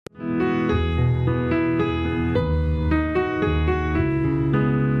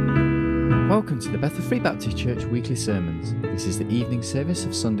Welcome to the Bethel Free Baptist Church weekly sermons. This is the evening service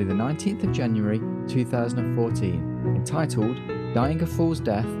of Sunday the 19th of January 2014, entitled Dying a Fool's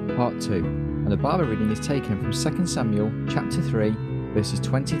Death, Part 2, and the Bible reading is taken from 2 Samuel chapter 3, verses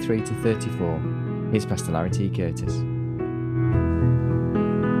 23 to 34. Here's Pastor Larry T. Curtis.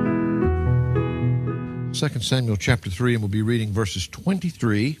 2 Samuel chapter 3, and we'll be reading verses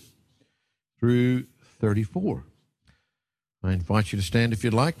 23 through 34. I invite you to stand if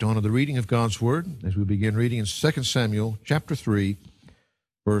you'd like to honor the reading of God's Word as we begin reading in 2 Samuel chapter 3,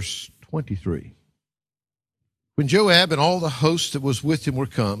 verse 23. When Joab and all the host that was with him were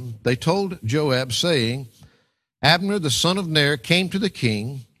come, they told Joab, saying, Abner the son of Ner came to the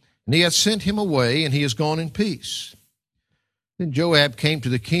king, and he hath sent him away, and he is gone in peace. Then Joab came to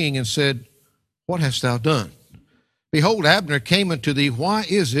the king and said, What hast thou done? Behold, Abner came unto thee. Why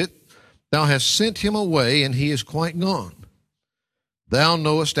is it thou hast sent him away, and he is quite gone? Thou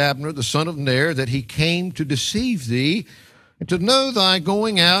knowest Abner, the son of Ner, that he came to deceive thee, and to know thy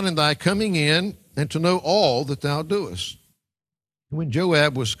going out and thy coming in, and to know all that thou doest. And when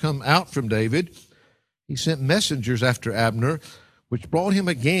Joab was come out from David, he sent messengers after Abner, which brought him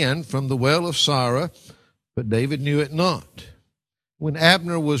again from the well of Sirah, but David knew it not. When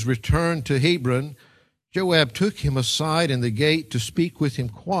Abner was returned to Hebron, Joab took him aside in the gate to speak with him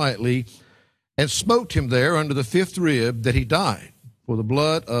quietly, and smote him there under the fifth rib, that he died, for the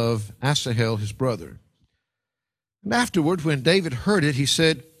blood of Asahel his brother. And afterward, when David heard it, he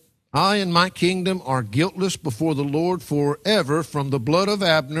said, I and my kingdom are guiltless before the Lord forever from the blood of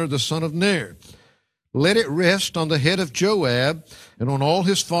Abner the son of Ner. Let it rest on the head of Joab and on all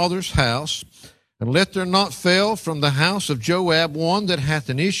his father's house, and let there not fail from the house of Joab one that hath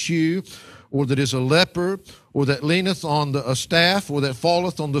an issue, or that is a leper, or that leaneth on a staff, or that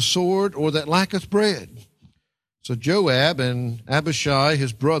falleth on the sword, or that lacketh bread. So Joab and Abishai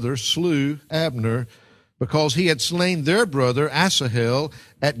his brother slew Abner, because he had slain their brother Asahel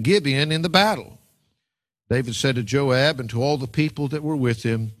at Gibeon in the battle. David said to Joab and to all the people that were with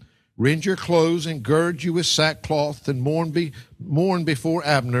him, Rend your clothes and gird you with sackcloth, and mourn before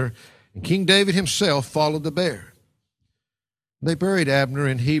Abner. And King David himself followed the bier. They buried Abner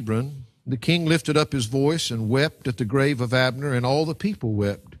in Hebron. The king lifted up his voice and wept at the grave of Abner, and all the people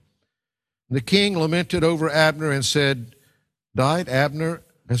wept. The king lamented over Abner and said, Died Abner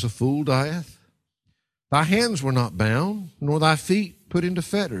as a fool dieth? Thy hands were not bound, nor thy feet put into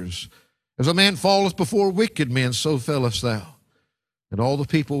fetters. As a man falleth before wicked men, so fellest thou. And all the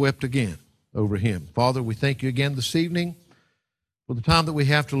people wept again over him. Father, we thank you again this evening for the time that we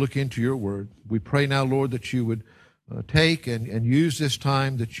have to look into your word. We pray now, Lord, that you would take and use this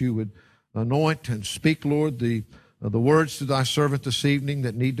time, that you would anoint and speak, Lord, the words to thy servant this evening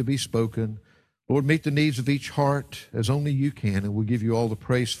that need to be spoken. Lord, meet the needs of each heart as only you can, and we'll give you all the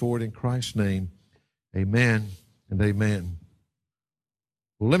praise for it in Christ's name. Amen and amen.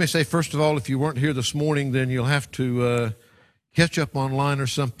 Well, let me say, first of all, if you weren't here this morning, then you'll have to catch up online or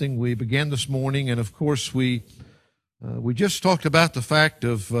something. We began this morning, and of course, we just talked about the fact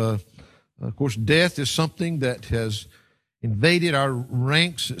of course, death is something that has invaded our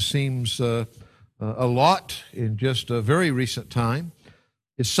ranks, it seems, a lot in just a very recent time.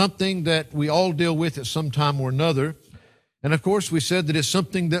 It's something that we all deal with at some time or another. And of course, we said that it's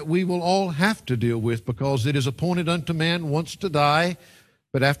something that we will all have to deal with, because it is appointed unto man once to die,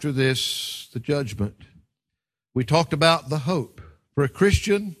 but after this, the judgment. We talked about the hope. For a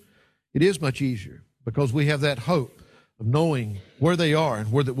Christian, it is much easier, because we have that hope of knowing where they are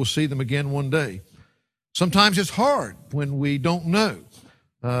and where that we'll see them again one day. Sometimes it's hard when we don't know,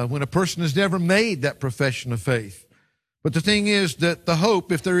 when a person has never made that profession of faith. But the thing is that the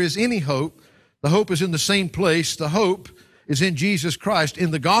hope, if there is any hope, the hope is in the same place. The hope is in Jesus Christ, in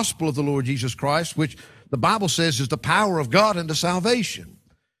the gospel of the Lord Jesus Christ, which the Bible says is the power of God unto salvation.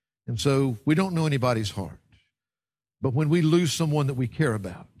 And so we don't know anybody's heart. But when we lose someone that we care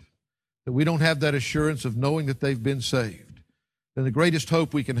about, that we don't have that assurance of knowing that they've been saved, then the greatest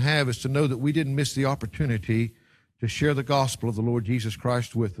hope we can have is to know that we didn't miss the opportunity to share the gospel of the Lord Jesus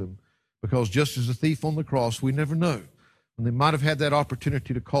Christ with them. Because just as the thief on the cross, we never know when they might have had that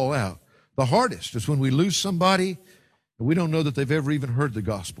opportunity to call out. The hardest is when we lose somebody and we don't know that they've ever even heard the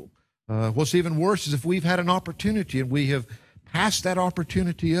gospel. What's even worse is if we've had an opportunity and we have passed that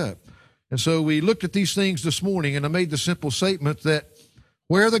opportunity up. And so we looked at these things this morning, and I made the simple statement that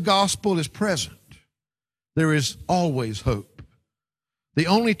where the gospel is present, there is always hope. The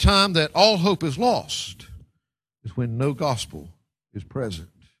only time that all hope is lost is when no gospel is present.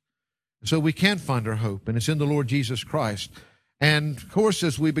 So we can find our hope, and it's in the Lord Jesus Christ. And, of course,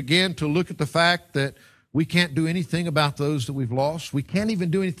 as we begin to look at the fact that We can't do anything about those that we've lost. We can't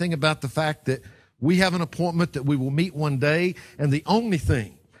even do anything about the fact that we have an appointment that we will meet one day, and the only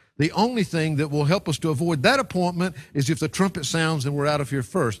thing that will help us to avoid that appointment is if the trumpet sounds and we're out of here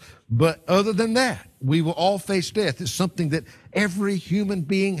first. But other than that, we will all face death. It's something that every human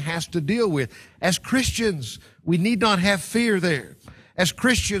being has to deal with. As Christians, we need not have fear there. As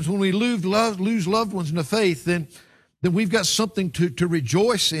Christians, when we lose loved ones in the faith, then we've got something to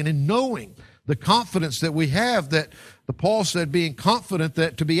rejoice in knowing the confidence that we have that Paul said, being confident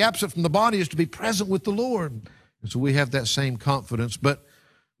that to be absent from the body is to be present with the Lord. And so we have that same confidence. But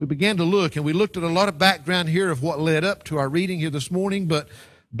we began to look, and we looked at a lot of background here of what led up to our reading here this morning. But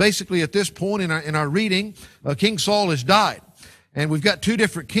basically at this point in our reading, King Saul has died. And we've got two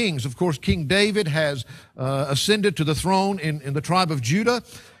different kings. Of course, King David has ascended to the throne in the tribe of Judah.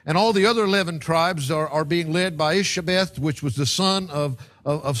 And all the other 11 tribes are being led by Ishabeth, which was the son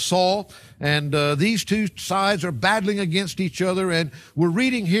of Saul. And these two sides are battling against each other. And we're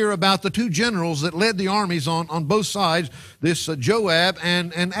reading here about the two generals that led the armies on both sides, this Joab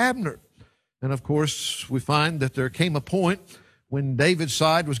and Abner. And of course, we find that there came a point when David's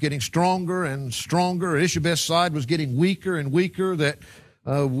side was getting stronger and stronger, Ishabeth's side was getting weaker and weaker, that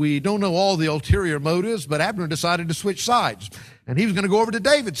we don't know all the ulterior motives, but Abner decided to switch sides. And he was going to go over to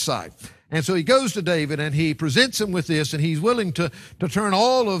David's side. And so he goes to David and he presents him with this, and he's willing to turn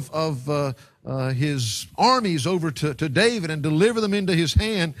all of his armies over to David and deliver them into his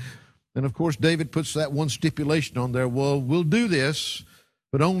hand. And of course, David puts that one stipulation on there. Well, we'll do this,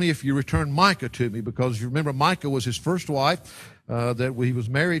 but only if you return Micah to me, because you remember Micah was his first wife that he was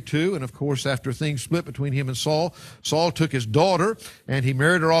married to. And of course, after things split between him and Saul, Saul took his daughter and he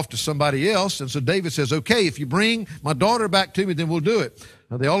married her off to somebody else. And so David says, okay, if you bring my daughter back to me, then we'll do it.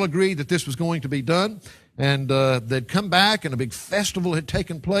 They all agreed that this was going to be done. And they'd come back and a big festival had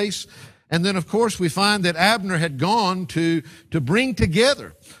taken place. And then, of course, we find that Abner had gone to bring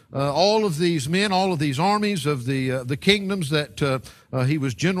together all of these men, all of these armies of the kingdoms that he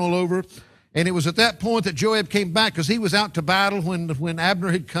was general over. And it was at that point that Joab came back, because he was out to battle when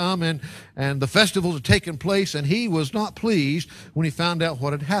Abner had come and the festival had taken place, and he was not pleased when he found out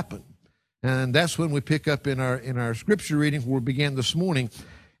what had happened. And that's when we pick up in our scripture reading where we began this morning.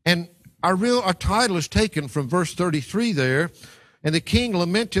 And our title is taken from verse 33 there. And the king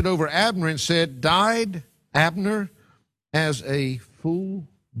lamented over Abner and said, died Abner as a fool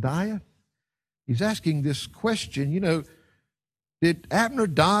dieth? He's asking this question, did Abner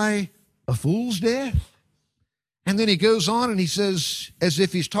die a fool's death? And then he goes on and he says, as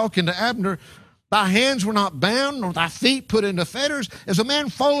if he's talking to Abner, thy hands were not bound, nor thy feet put into fetters. As a man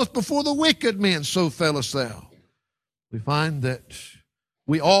falleth before the wicked men, so fellest thou. We find that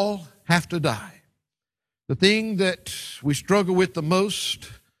we all have to die. The thing that we struggle with the most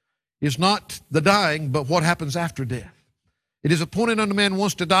is not the dying, but what happens after death. It is appointed unto man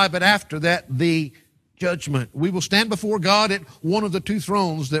once to die, but after that, the judgment. We will stand before God at one of the two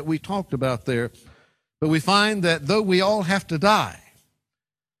thrones that we talked about there. But we find that though we all have to die,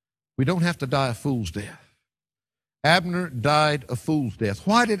 we don't have to die a fool's death. Abner died a fool's death.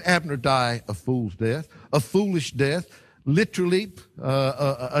 Why did Abner die a fool's death? A foolish death. Literally,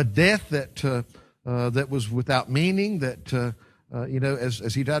 a death that was without meaning, that,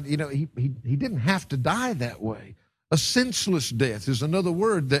 as he died, he didn't have to die that way. A senseless death is another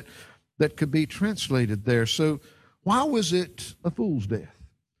word that could be translated there. So why was it a fool's death?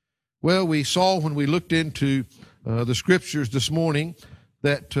 Well, we saw when we looked into the scriptures this morning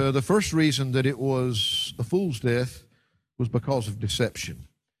that the first reason that it was a fool's death was because of deception.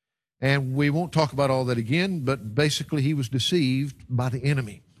 And we won't talk about all that again, but basically he was deceived by the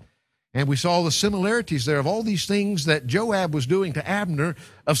enemy. And we saw the similarities there of all these things that Joab was doing to Abner,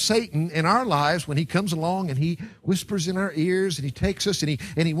 of Satan in our lives when he comes along and he whispers in our ears and he takes us and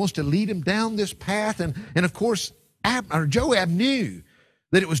he wants to lead him down this path. And of course, Joab knew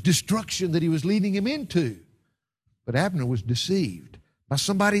that it was destruction that he was leading him into. But Abner was deceived by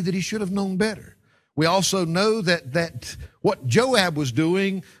somebody that he should have known better. We also know that what Joab was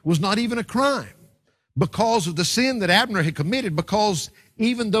doing was not even a crime because of the sin that Abner had committed, because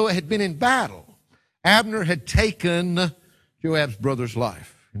even though it had been in battle, Abner had taken Joab's brother's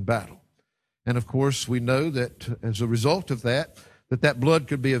life in battle. And of course, we know that as a result of that blood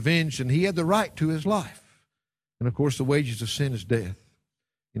could be avenged, and he had the right to his life. And of course, the wages of sin is death.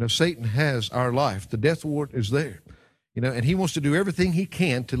 Satan has our life. The death warrant is there. And he wants to do everything he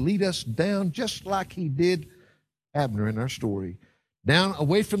can to lead us down, just like he did Abner in our story, down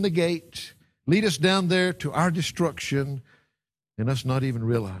away from the gate, lead us down there to our destruction, and us not even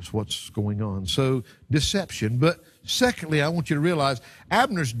realize what's going on. So deception. But secondly, I want you to realize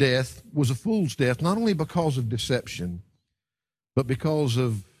Abner's death was a fool's death, not only because of deception, but because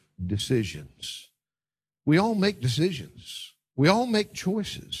of decisions. We all make decisions. We all make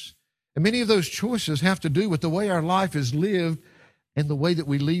choices. And many of those choices have to do with the way our life is lived and the way that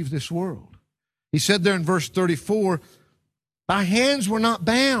we leave this world. He said there in verse 34, thy hands were not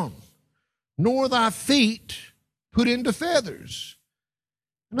bound, nor thy feet put into feathers.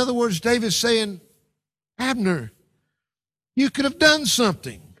 In other words, David's saying, Abner, you could have done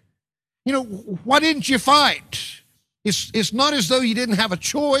something. You know, why didn't you fight? It's not as though you didn't have a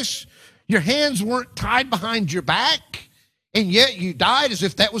choice. Your hands weren't tied behind your back, and yet you died as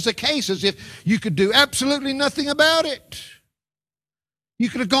if that was the case, as if you could do absolutely nothing about it. You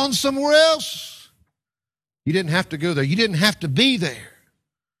could have gone somewhere else. You didn't have to go there. You didn't have to be there.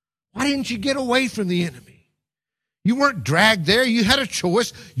 Why didn't you get away from the enemy? You weren't dragged there. You had a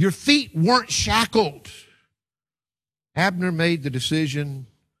choice. Your feet weren't shackled. Abner made the decision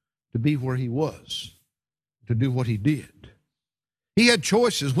to be where he was, to do what he did. He had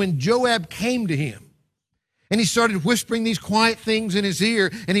choices. When Joab came to him and he started whispering these quiet things in his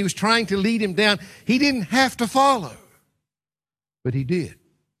ear and he was trying to lead him down, he didn't have to follow, but he did.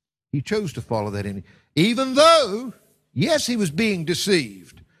 He chose to follow that enemy, even though, yes, he was being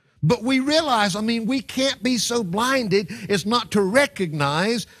deceived. But we realize, we can't be so blinded as not to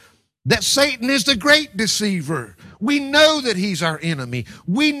recognize that Satan is the great deceiver. We know that he's our enemy.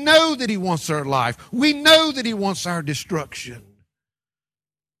 We know that he wants our life. We know that he wants our destruction.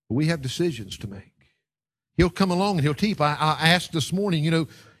 But we have decisions to make. He'll come along and he'll keep. I asked this morning,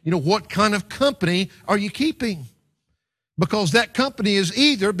 what kind of company are you keeping? Because that company is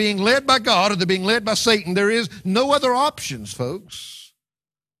either being led by God or they're being led by Satan. There is no other options, folks.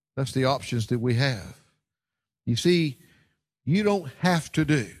 That's the options that we have. You see, you don't have to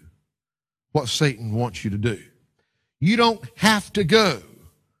do what Satan wants you to do. You don't have to go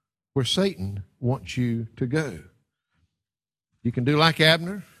where Satan wants you to go. You can do like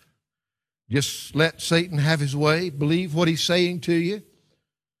Abner. Just let Satan have his way. Believe what he's saying to you.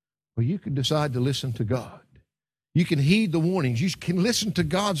 Or you can decide to listen to God. You can heed the warnings. You can listen to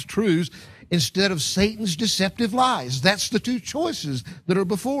God's truths instead of Satan's deceptive lies. That's the two choices that are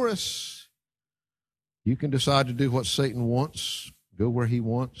before us. You can decide to do what Satan wants, go where he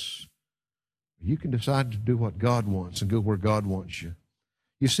wants. You can decide to do what God wants and go where God wants you.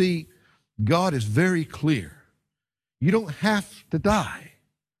 You see, God is very clear. You don't have to die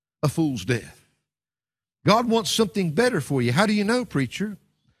a fool's death. God wants something better for you. How do you know, preacher?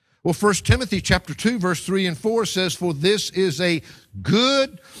 Well, 1 Timothy chapter 2, verse 3 and 4 says, For this is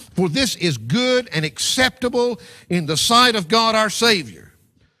good and acceptable in the sight of God our Savior,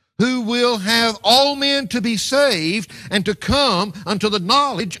 who will have all men to be saved and to come unto the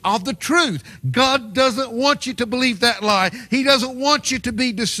knowledge of the truth. God doesn't want you to believe that lie. He doesn't want you to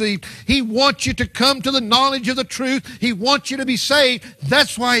be deceived. He wants you to come to the knowledge of the truth. He wants you to be saved.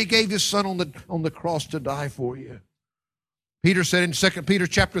 That's why He gave His Son on the cross to die for you. Peter said in 2 Peter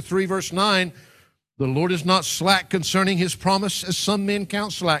chapter 3, verse 9, the Lord is not slack concerning His promise, as some men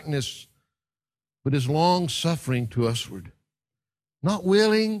count slackness, but is long-suffering to usward, not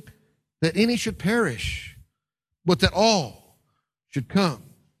willing that any should perish, but that all should come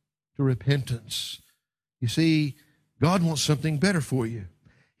to repentance. You see, God wants something better for you.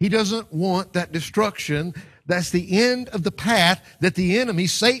 He doesn't want that destruction. That's the end of the path that the enemy,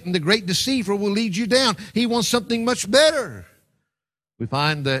 Satan, the great deceiver, will lead you down. He wants something much better. We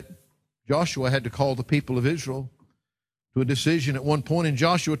find that Joshua had to call the people of Israel to a decision at one point. In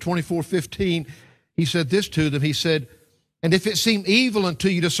Joshua 24:15, he said this to them. He said, And if it seem evil unto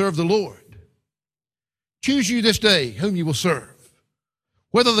you to serve the Lord, choose you this day whom you will serve,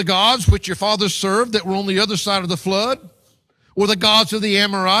 whether the gods which your fathers served that were on the other side of the flood, or the gods of the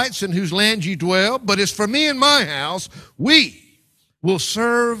Amorites in whose land you dwell. But as for me and my house, we will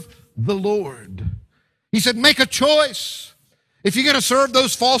serve the Lord. He said, make a choice. If you're going to serve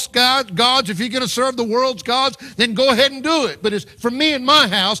those false gods, if you're going to serve the world's gods, then go ahead and do it. But as for me and my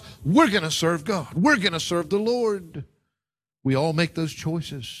house, we're going to serve God. We're going to serve the Lord. We all make those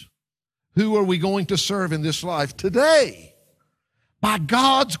choices. Who are we going to serve in this life today? By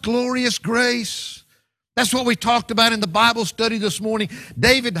God's glorious grace. That's what we talked about in the Bible study this morning.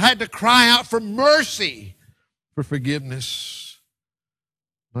 David had to cry out for mercy, for forgiveness.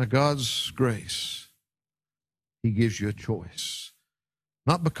 By God's grace, He gives you a choice.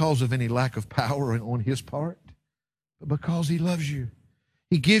 Not because of any lack of power on His part, but because He loves you.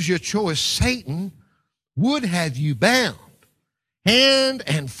 He gives you a choice. Satan would have you bound, hand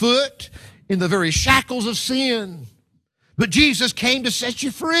and foot, in the very shackles of sin. But Jesus came to set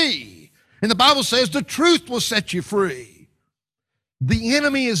you free. And the Bible says the truth will set you free. The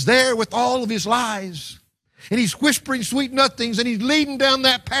enemy is there with all of his lies. And he's whispering sweet nothings, and he's leading down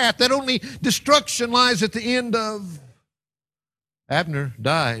that path that only destruction lies at the end of. Abner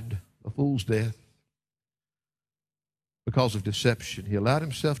died a fool's death because of deception. He allowed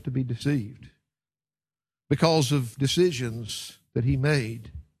himself to be deceived because of decisions that he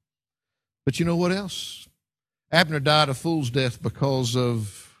made. But you know what else? Abner died a fool's death because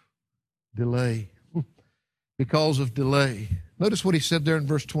of delay. Because of delay. Notice what he said there in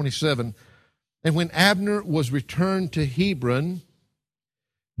verse 27. And when Abner was returned to Hebron,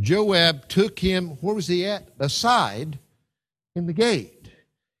 Joab took him, where was he at? Aside in the gate.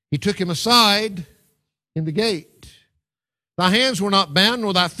 He took him aside in the gate. Thy hands were not bound,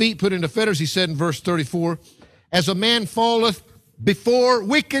 nor thy feet put into fetters, he said in verse 34, as a man falleth before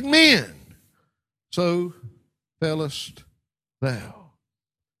wicked men, so fellest thou.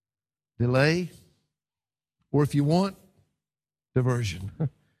 Delay, or if you want, diversion.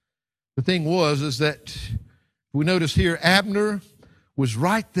 The thing is that we notice here Abner was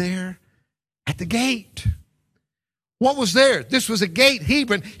right there at the gate. What was there? This was a gate,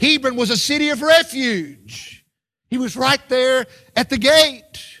 Hebron. Hebron was a city of refuge. He was right there at the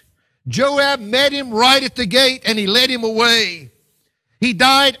gate. Joab met him right at the gate and he led him away. He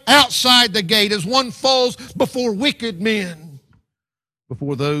died outside the gate as one falls before wicked men,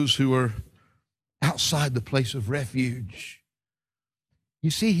 before those who are outside the place of refuge. You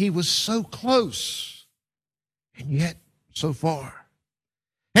see, he was so close and yet so far.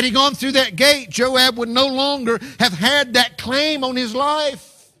 Had he gone through that gate, Joab would no longer have had that claim on his life.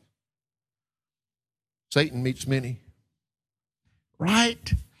 Satan meets many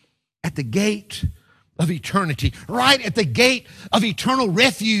right at the gate of eternity, right at the gate of eternal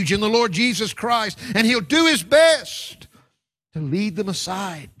refuge in the Lord Jesus Christ. And he'll do his best to lead them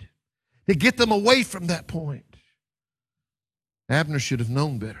aside, to get them away from that point. Abner should have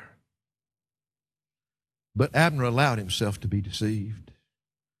known better. But Abner allowed himself to be deceived.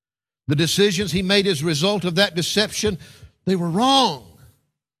 The decisions he made as a result of that deception, they were wrong,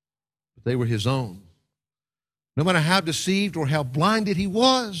 but they were his own. No matter how deceived or how blinded he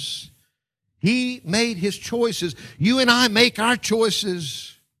was, he made his choices. You and I make our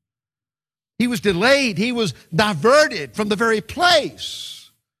choices. He was delayed. He was diverted from the very place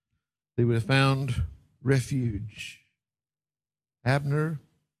they would have found refuge. Abner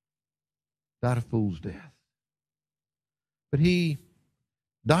died a fool's death. But he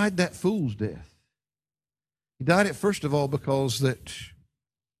died that fool's death. He died it, first of all, because that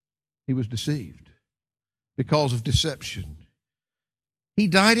he was deceived, because of deception. He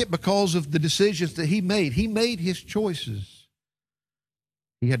died it because of the decisions that he made. He made his choices.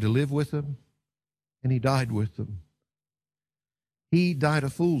 He had to live with them, and he died with them. He died a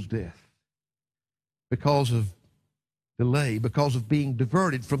fool's death because of delay, because of being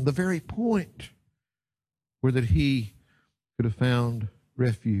diverted from the very point where that he could have found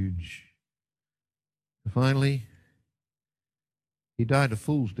refuge. And finally, he died a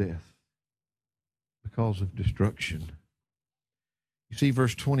fool's death because of destruction. You see,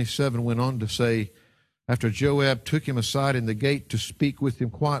 verse 27 went on to say, after Joab took him aside in the gate to speak with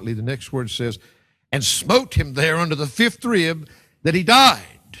him quietly, the next word says, and smote him there under the fifth rib, that he died.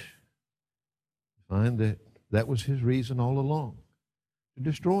 Find that that was his reason all along, to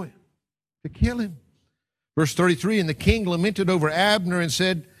destroy him, to kill him. Verse 33, and the king lamented over Abner and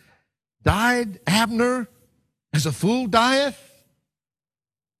said, died Abner as a fool dieth?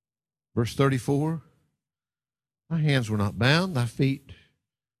 Verse 34, thy hands were not bound, thy feet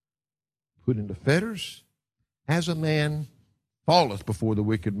put into fetters. As a man falleth before the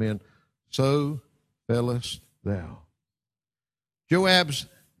wicked men, so fellest thou. Joab's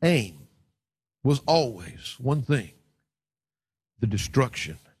aim was always one thing, the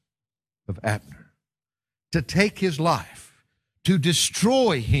destruction of Abner. To take his life, to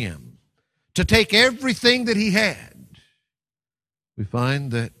destroy him, to take everything that he had. We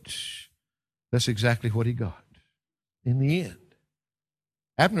find that that's exactly what he got in the end.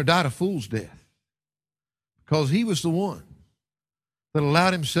 Abner died a fool's death because he was the one that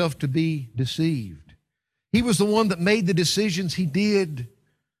allowed himself to be deceived. He was the one that made the decisions he did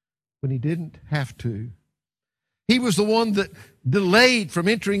when he didn't have to. He was the one that delayed from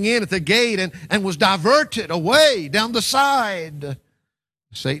entering in at the gate and was diverted away down the side.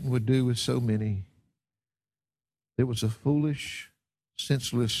 Satan would do with so many. It was a foolish,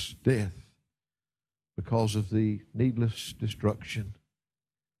 senseless death because of the needless destruction.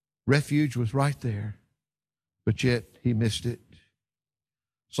 Refuge was right there, but yet he missed it.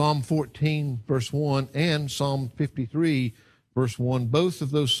 Psalm 14, verse 1, and Psalm 53, verse 1, both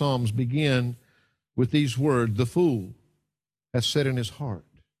of those Psalms begin with these words, the fool has said in his heart,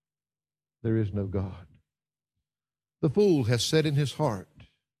 there is no God. The fool has said in his heart,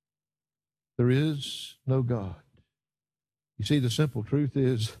 there is no God. You see, the simple truth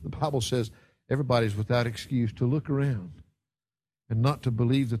is, the Bible says, everybody's without excuse to look around and not to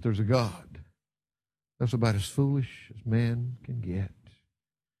believe that there's a God. That's about as foolish as man can get.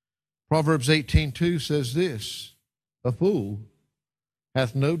 Proverbs 18:2 says this, a fool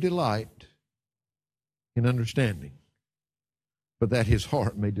hath no delight in understanding, but that his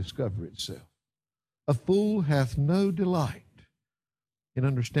heart may discover itself. A fool hath no delight in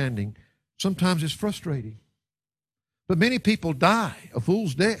understanding. Sometimes it's frustrating. But many people die a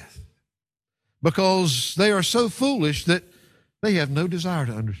fool's death because they are so foolish that they have no desire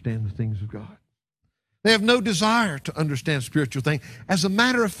to understand the things of God. They have no desire to understand spiritual things. As a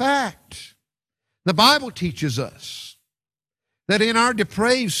matter of fact, the Bible teaches us that in our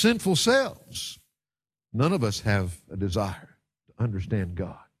depraved, sinful selves, none of us have a desire to understand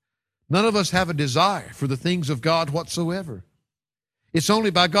God. None of us have a desire for the things of God whatsoever. It's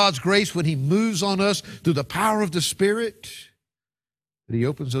only by God's grace when He moves on us through the power of the Spirit that He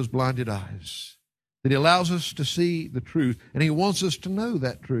opens those blinded eyes, that He allows us to see the truth, and He wants us to know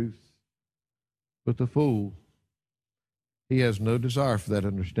that truth. But the fool, he has no desire for that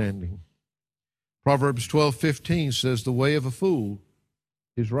understanding. Proverbs 12:15 says, the way of a fool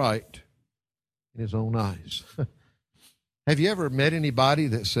is right in his own eyes. Have you ever met anybody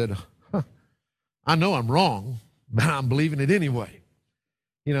that said, I know I'm wrong, but I'm believing it anyway?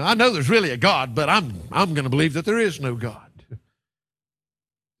 You know, I know there's really a God, but I'm going to believe that there is no God.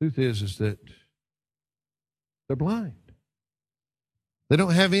 Truth is that they're blind. They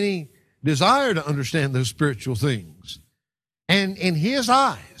don't have any desire to understand those spiritual things. And in his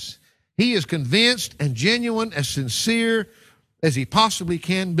eyes, he is convinced and genuine, as sincere as he possibly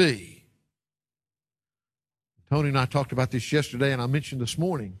can be. Tony and I talked about this yesterday, and I mentioned this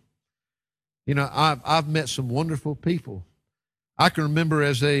morning. You know, I've met some wonderful people. I can remember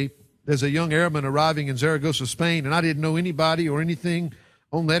as a young airman arriving in Zaragoza, Spain, and I didn't know anybody or anything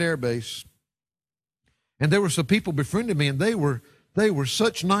on that air base. And there were some people befriending me, and they were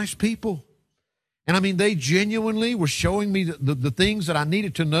such nice people. And I mean, they genuinely were showing me the things that I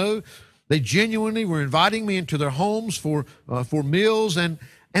needed to know. They genuinely were inviting me into their homes for meals, and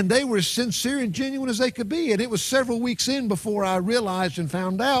they were as sincere and genuine as they could be. And it was several weeks in before I realized and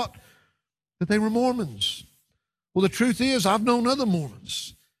found out that they were Mormons. Well, the truth is, I've known other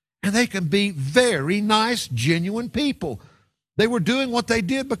Mormons, and they can be very nice, genuine people. They were doing what they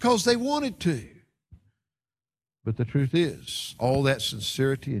did because they wanted to. But the truth is, all that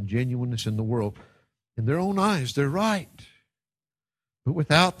sincerity and genuineness in the world, in their own eyes, they're right. But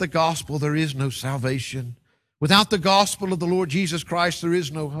without the gospel, there is no salvation. Without the gospel of the Lord Jesus Christ, there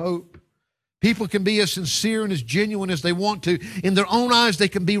is no hope. People can be as sincere and as genuine as they want to. In their own eyes, they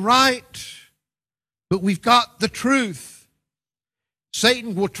can be right. But we've got the truth.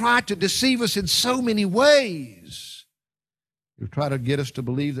 Satan will try to deceive us in so many ways. He'll try to get us to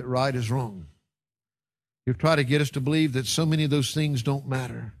believe that right is wrong. He'll try to get us to believe that so many of those things don't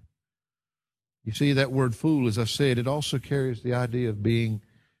matter. You see, that word fool, as I said, it also carries the idea of being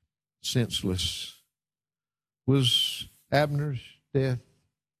senseless. Was Abner's death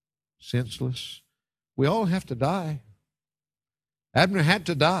senseless? We all have to die. Abner had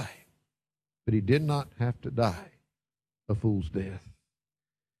to die, but he did not have to die a fool's death.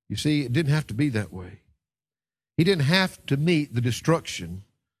 You see, it didn't have to be that way. He didn't have to meet the destruction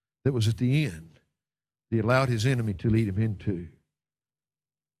that was at the end. He allowed his enemy to lead him into.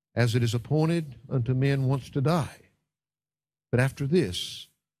 As it is appointed unto men once to die. But after this,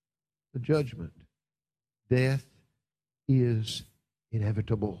 the judgment. Death is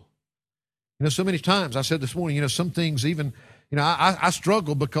inevitable. You know, so many times, I said this morning, you know, some things even, you know, I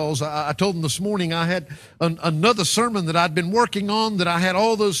struggle because I told them this morning I had another sermon that I'd been working on, that I had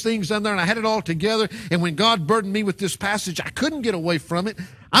all those things down there, and I had it all together. And when God burdened me with this passage, I couldn't get away from it.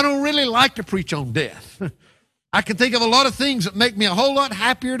 I don't really like to preach on death. I can think of a lot of things that make me a whole lot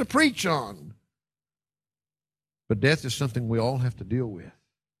happier to preach on. But death is something we all have to deal with.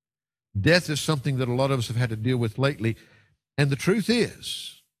 Death is something that a lot of us have had to deal with lately. And the truth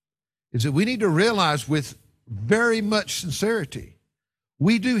is that we need to realize with very much sincerity,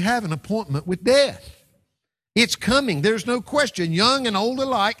 we do have an appointment with death. It's coming. There's no question. Young and old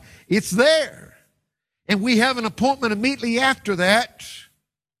alike, it's there. And we have an appointment immediately after that,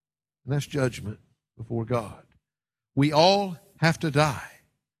 and that's judgment before God. We all have to die.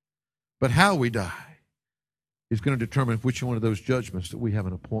 But how we die is going to determine which one of those judgments that we have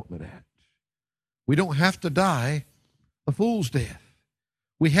an appointment at. We don't have to die a fool's death.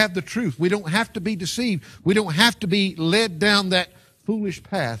 We have the truth. We don't have to be deceived. We don't have to be led down that foolish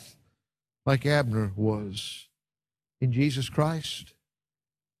path like Abner was. In Jesus Christ,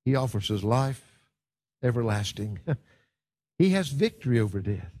 He offers us life everlasting. He has victory over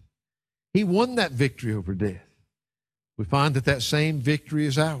death. He won that victory over death. We find that that same victory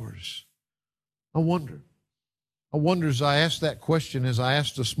is ours. I wonder as I ask that question, as I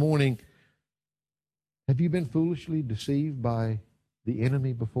asked this morning, have you been foolishly deceived by the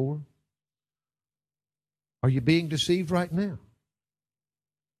enemy before? Are you being deceived right now?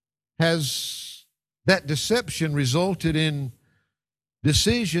 Has that deception resulted in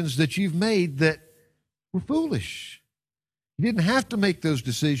decisions that you've made that were foolish? You didn't have to make those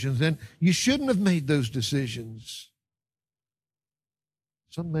decisions, and you shouldn't have made those decisions.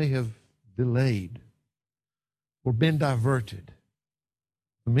 Some may have delayed or been diverted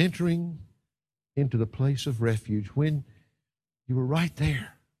from entering into the place of refuge when you were right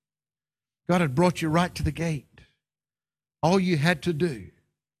there. God had brought you right to the gate. All you had to do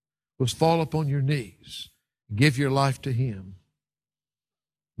was fall upon your knees, give your life to Him.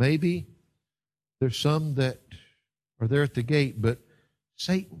 Maybe there's some that are there at the gate, but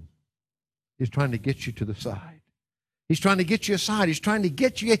Satan is trying to get you to the side. He's trying to get you aside. He's trying to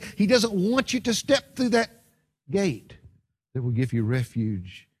get you. He doesn't want you to step through that gate that will give you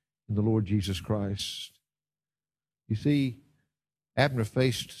refuge in the Lord Jesus Christ. You see, Abner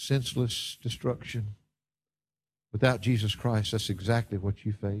faced senseless destruction. Without Jesus Christ, that's exactly what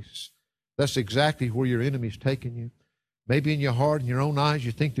you face. That's exactly where your enemy's taken you. Maybe in your heart, in your own eyes,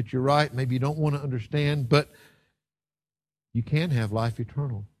 you think that you're right. Maybe you don't want to understand, but you can have life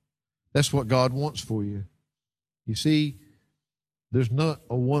eternal. That's what God wants for you. You see, there's not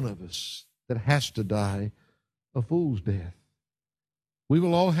a one of us that has to die a fool's death. We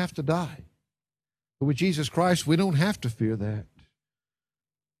will all have to die. But with Jesus Christ, we don't have to fear that.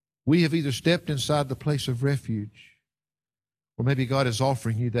 We have either stepped inside the place of refuge, or maybe God is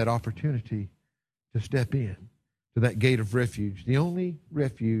offering you that opportunity to step in to that gate of refuge. The only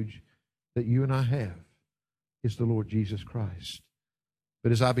refuge that you and I have is the Lord Jesus Christ.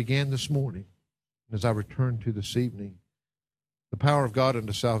 But as I began this morning, and as I return to this evening, the power of God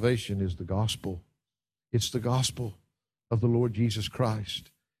unto salvation is the gospel. It's the gospel of the Lord Jesus Christ.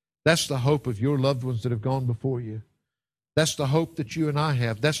 That's the hope of your loved ones that have gone before you. That's the hope that you and I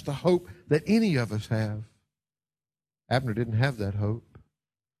have. That's the hope that any of us have. Abner didn't have that hope.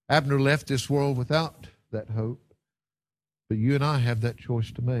 Abner left this world without that hope. But you and I have that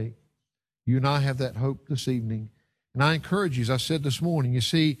choice to make. You and I have that hope this evening. And I encourage you, as I said this morning, you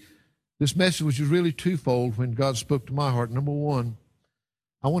see, this message was really twofold when God spoke to my heart. Number one,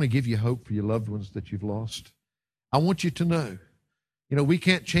 I want to give you hope for your loved ones that you've lost. I want you to know, we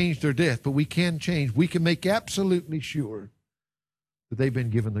can't change their death, but we can change. We can make absolutely sure that they've been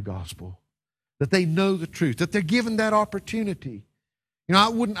given the gospel, that they know the truth, that they're given that opportunity.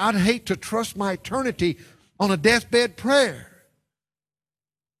 I'd hate to trust my eternity on a deathbed prayer.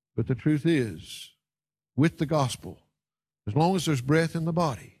 But the truth is, with the gospel, as long as there's breath in the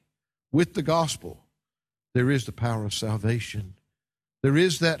body, with the gospel, there is the power of salvation. There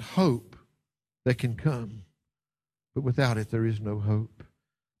is that hope that can come. But without it, there is no hope.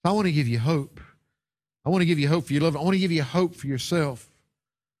 I want to give you hope. I want to give you hope for your loved. I want to give you hope for yourself.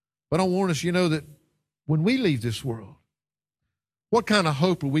 But I want us, that when we leave this world, what kind of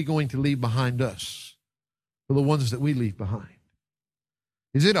hope are we going to leave behind us for the ones that we leave behind?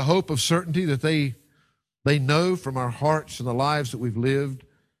 Is it a hope of certainty that they know from our hearts and the lives that we've lived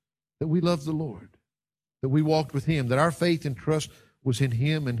that we love the Lord, that we walked with Him, that our faith and trust was in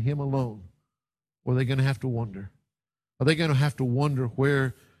Him and Him alone? Or are they going to have to wonder? Are they going to have to wonder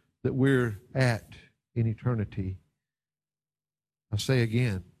where that we're at in eternity? I say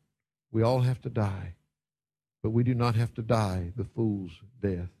again, we all have to die, but we do not have to die the fool's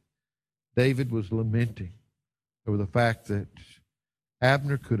death. David was lamenting over the fact that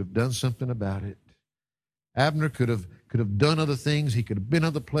Abner could have done something about it. Abner could have done other things. He could have been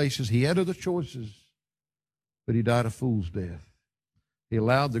other places. He had other choices, but he died a fool's death. He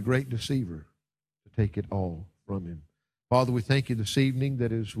allowed the great deceiver to take it all from him. Father, we thank you this evening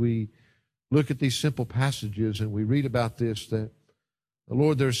that as we look at these simple passages and we read about this, that,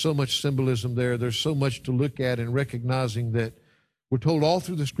 Lord, there's so much symbolism there. There's so much to look at in recognizing that we're told all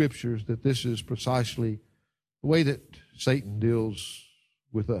through the Scriptures that this is precisely the way that Satan deals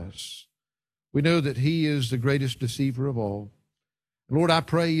with us. We know that he is the greatest deceiver of all. Lord, I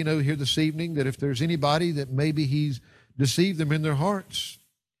pray, here this evening that if there's anybody that maybe he's deceived them in their hearts,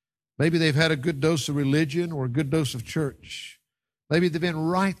 maybe they've had a good dose of religion or a good dose of church. Maybe they've been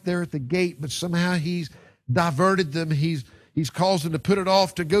right there at the gate, but somehow he's diverted them. He's caused them to put it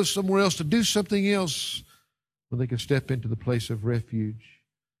off, to go somewhere else, to do something else, when they can step into the place of refuge.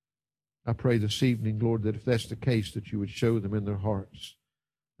 I pray this evening, Lord, that if that's the case, that you would show them in their hearts.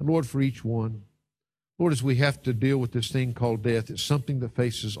 And Lord, for each one, Lord, as we have to deal with this thing called death, it's something that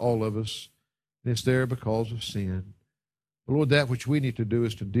faces all of us, and it's there because of sin. But Lord, that which we need to do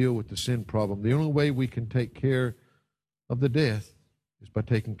is to deal with the sin problem. The only way we can take care of the death is by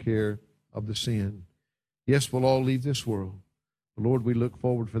taking care of the sin. Yes, we'll all leave this world. But Lord, we look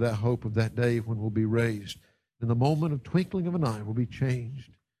forward for that hope of that day when we'll be raised. In the moment of twinkling of an eye, we'll be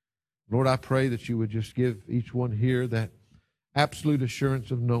changed. Lord, I pray that you would just give each one here that absolute assurance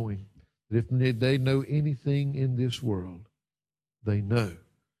of knowing that if they know anything in this world, they know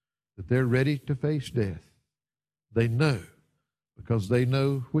that they're ready to face death. They know, because they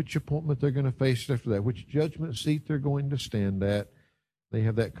know which appointment they're going to face after that, which judgment seat they're going to stand at. They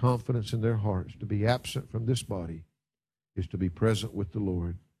have that confidence in their hearts. To be absent from this body is to be present with the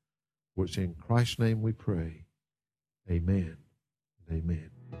Lord. For it's in Christ's name we pray. Amen and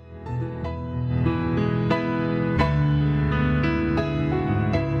amen.